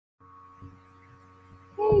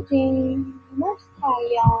Hey James, how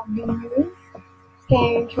y'all doing?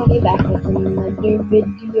 Scared Tony back with another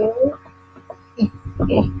video.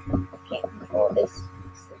 Can't control this.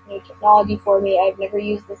 This is new technology for me. I've never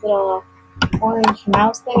used this little orange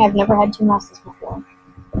mouse thing. I've never had two mouses before.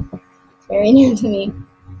 It's very new to me.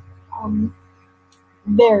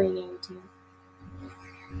 Very new to me.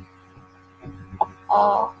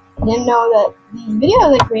 I didn't know that these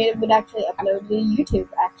videos I created would actually upload to YouTube,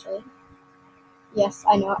 actually. Yes,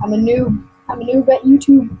 I know. I'm a noob. I'm a noob at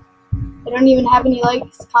YouTube. I don't even have any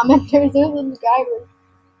likes, commenters, or subscribers.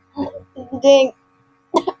 Dang.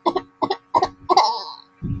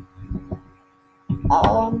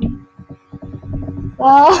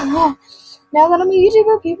 Well, now that I'm a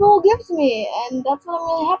YouTuber, people will gift me, and that's what I'm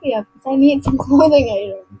really happy of, because I need some clothing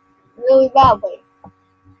items really badly.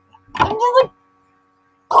 I'm just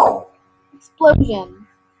like, explosion.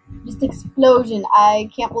 Just explosion. I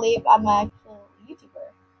can't believe I'm an actual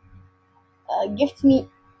YouTuber. Gift me,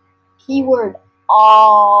 keyword,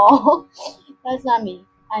 all. That's not me.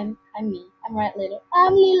 I'm me. I'm right little.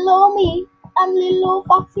 I'm little old me. I'm little old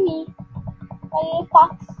foxy me. My little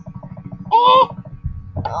fox.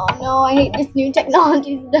 Oh no, I hate this new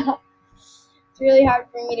technology stuff. It's really hard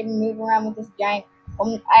for me to move around with this giant.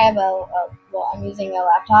 I have I'm using a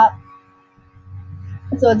laptop,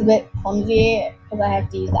 so it's a bit clumsy because I have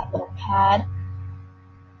to use that little pad.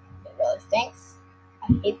 It really stinks. I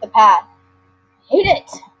hate the pad. I hate it.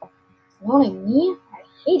 It's annoying me. I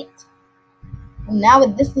hate it. And now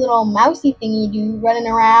with this little mousy thingy do running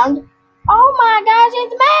around. Oh my gosh,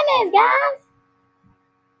 it's madness, guys!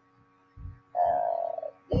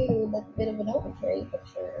 Dude, that's a bit of an overtrade, for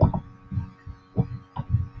sure.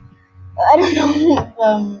 I don't know if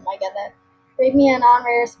I got that. Trade me an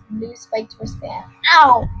on-rare blue spiked for spam.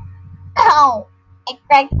 Ow! Ow! I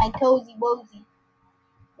cracked my cozy wozy.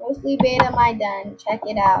 Mostly beta my done. Check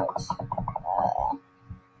it out.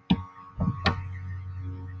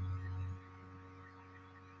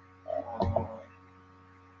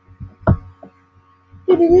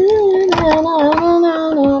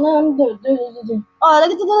 Oh,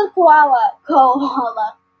 look at the little koala.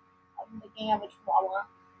 Koala. I'm thinking of a chihuahua.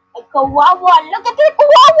 A koala. Look at the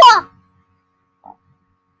koala.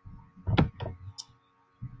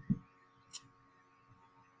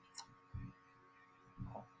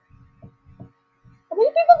 I wish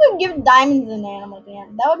people could give diamonds an Animal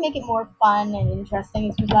Jam. That would make it more fun and interesting.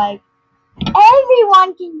 It's just like,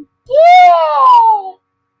 everyone can get.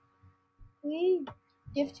 Please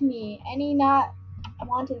gift me any not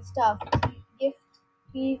wanted stuff.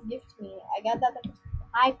 Please gift me. I got that in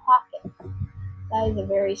my pocket. That is a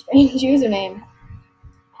very strange username.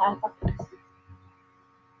 I'm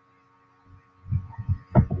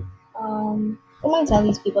gonna tell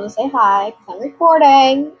these people to say hi because I'm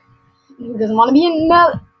recording. Who doesn't want to be in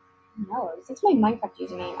Mellows? That's my Minecraft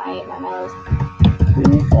username. I hate my Mellows.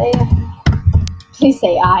 Please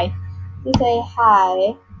say hi. Please say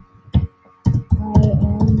hi. I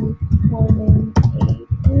am recording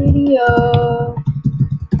a video.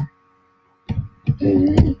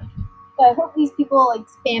 So I hope these people like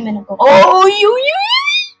spam and go, oh, you.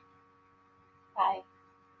 Hi.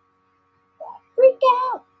 Freak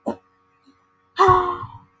out.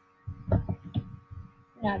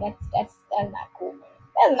 No, that's not cool, man.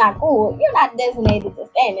 That's not cool. You're not designated to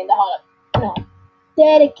stand in the hall. No.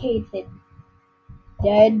 Dedicated.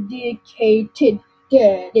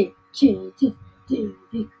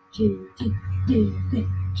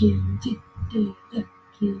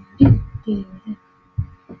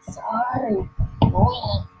 Sorry.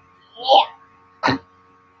 Yeah.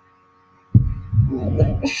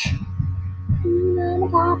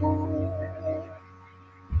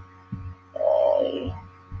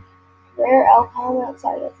 Rare alcohol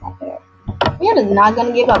outside, that's not fair. We're just not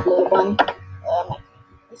gonna give up, little bunny.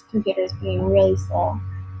 This computer is being really slow.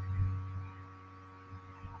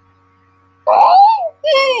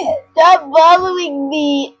 Stop following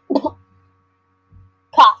me.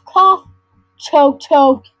 Cough, cough. Choke,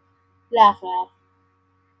 choke. Laugh, laugh.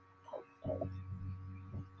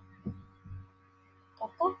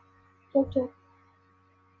 Cough, cough. Choke, choke.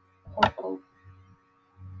 Cough, cough.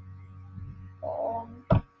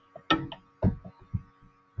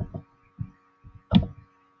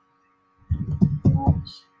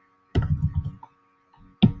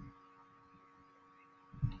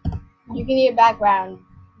 You can hear background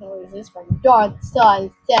noises from Darth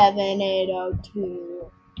Sun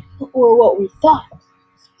 7802. Or what we thought.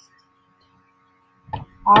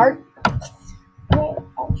 Art.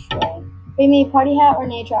 Archway. Bring me party hat or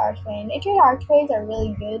nature archway. Nature archways are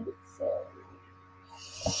really good, so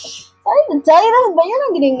sorry to tell you this, but you're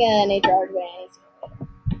not getting a nature archway.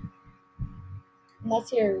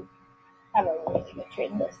 Unless you have a really good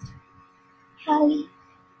trade list. Holly,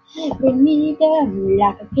 bring me down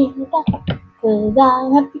like a panda, 'cause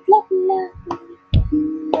I'm happy, no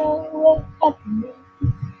what happened.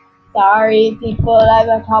 Sorry, people, I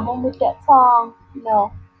have a problem with that song.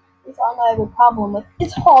 No, the song I have a problem with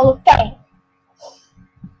is Hall of Fame.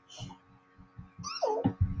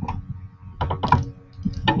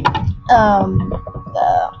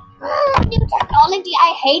 New technology,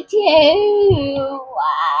 I hate you.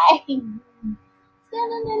 Why?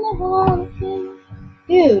 Standing in the Hall of Fame.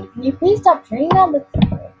 Dude, can you please stop training that?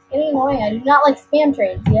 That's getting annoying. I do not like spam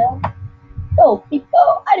trades, yo. Oh,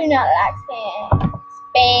 people, I do not like spam.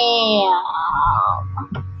 Spam.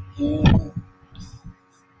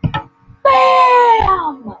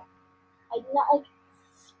 Spam! I do not like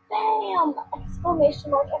spam!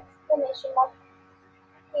 Exclamation mark, exclamation mark.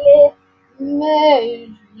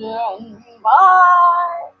 Exclamation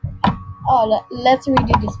mark. Oh, let's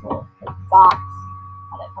redo this word. Fox.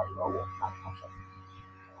 How did I call you a wolf? Not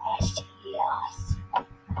precious. Yes.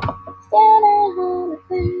 Standing on the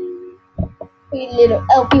thing. We little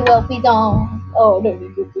elfie welfie dong. Oh, no,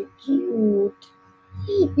 you're so cute.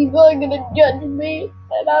 People are gonna judge me,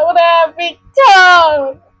 and I would have big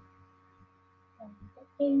tongue.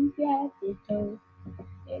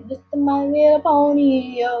 Just my little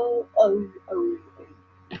pony, yo. Oh.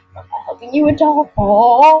 I'm helping you at all.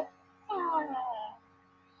 Oh.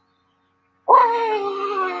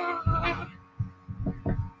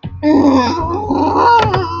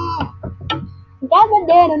 Never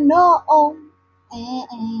did know.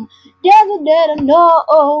 Never did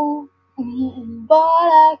know. But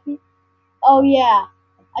I can. Oh yeah,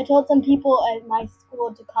 I told some people at my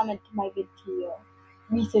school to comment to my video,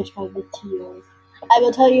 research my videos. I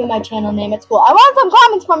will tell you my channel name at school. I want some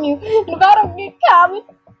comments from you. And if I don't get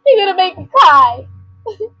comments, you're gonna make me cry.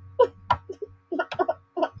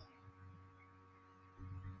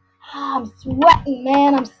 I'm sweating,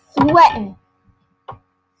 man. I'm sweating.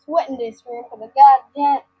 Sweating this room for the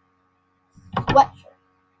goddamn sweatshirt.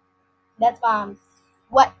 That's why I'm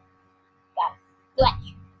sweating. Got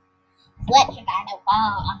sweatshirt. Sweatshirt got no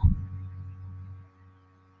ball.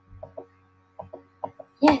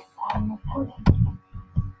 Yes, I'm recording.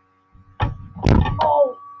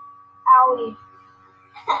 Oh, owie.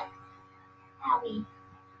 Owie.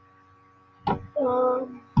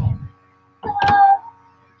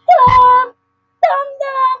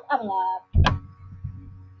 I'm alive.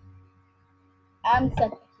 I'm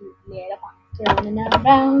such a cute little fox running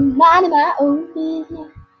around, minding my own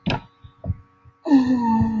business.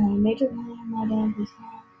 Major my damn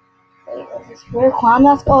business. Rare clown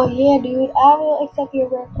mask? Oh yeah, dude. I will accept your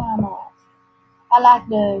rare clown mask. I like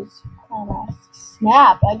those clown masks.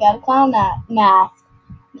 Snap! I got a clown mask.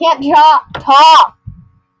 I can't talk.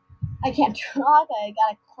 I can't talk. I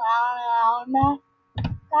got a clown mask.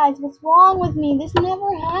 Guys, what's wrong with me? This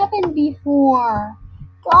never happened before.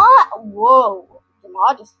 God, whoa. The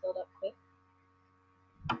mod just filled up quick.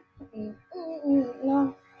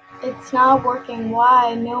 No, it's not working.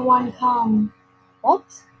 Why? No one come. What?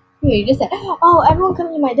 You just said, oh, everyone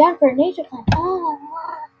come to my den for a nature climb. Oh.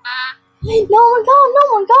 No one come. No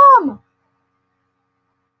one come.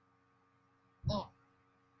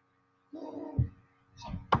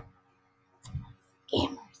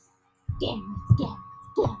 Scammers.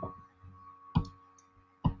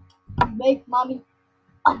 Make mommy.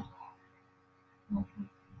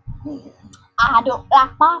 I don't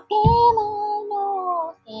like my scammer. No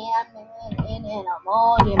scamming in a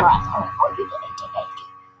morning. Oh, you did it.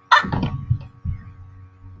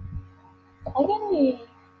 I can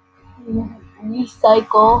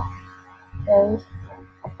recycle those.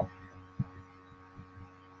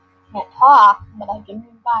 Can't talk, but I can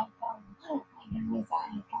recycle.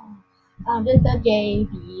 I'm just a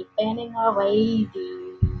JB fanning away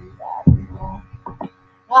these.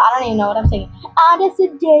 No, I don't even know what I'm saying. I'm just a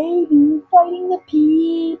JB fighting the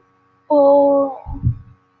people.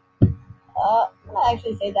 I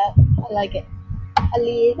actually say that. I like it. At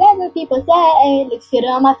least that's what people say. Looks good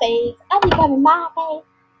on my face. I be covering my face.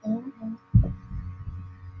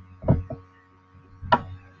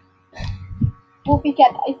 Wolfie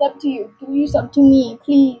Cat, it's up to you. Please, up to me,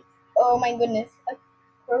 please. Oh my goodness.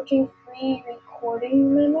 Approaching free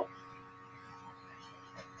recording limit.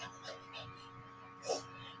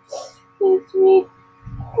 It's recording.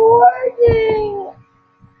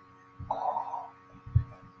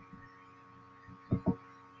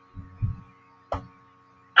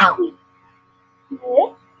 Owie.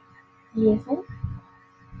 Yes. Yes.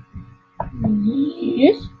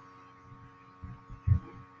 Yes.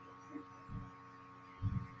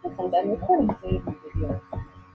 I think I'm recording.